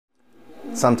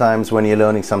Sometimes when you're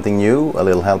learning something new, a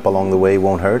little help along the way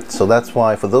won't hurt. So that's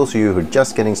why for those of you who are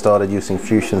just getting started using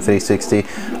Fusion 360,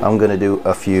 I'm going to do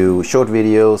a few short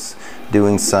videos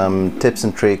doing some tips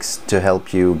and tricks to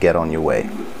help you get on your way.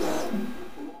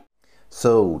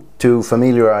 So to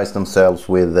familiarize themselves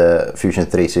with Fusion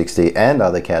 360 and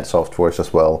other CAD softwares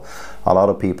as well, a lot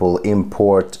of people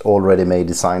import already made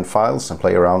design files and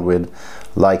play around with,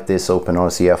 like this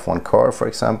OpenRC F1 car, for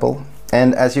example.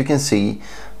 And as you can see,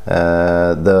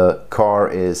 the car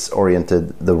is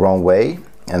oriented the wrong way,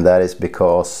 and that is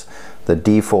because the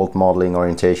default modeling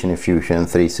orientation in Fusion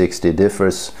 360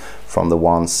 differs from the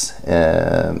ones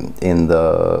in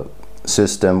the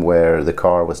system where the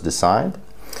car was designed.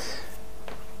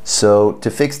 So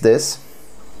to fix this,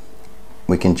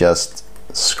 we can just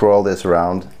scroll this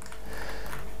around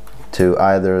to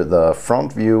either the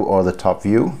front view or the top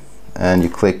view, and you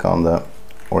click on the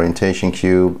orientation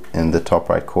cube in the top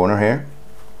right corner here.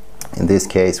 In this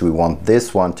case, we want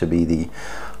this one to be the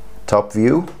top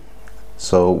view,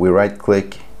 so we right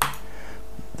click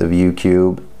the view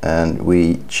cube and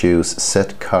we choose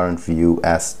set current view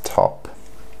as top,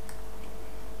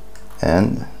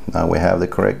 and now we have the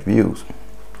correct views.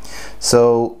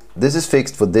 So this is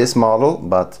fixed for this model,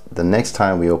 but the next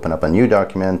time we open up a new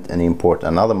document and import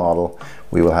another model,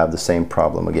 we will have the same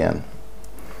problem again.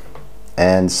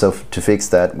 And so to fix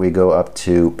that, we go up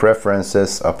to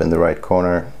Preferences up in the right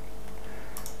corner,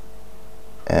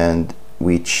 and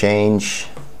we change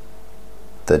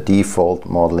the default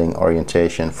modeling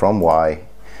orientation from Y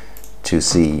to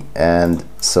Z. And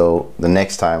so the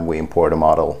next time we import a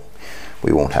model,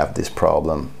 we won't have this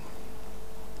problem.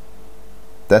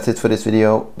 That's it for this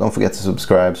video. Don't forget to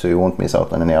subscribe so you won't miss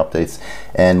out on any updates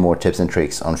and more tips and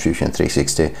tricks on Fusion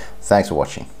 360. Thanks for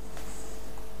watching.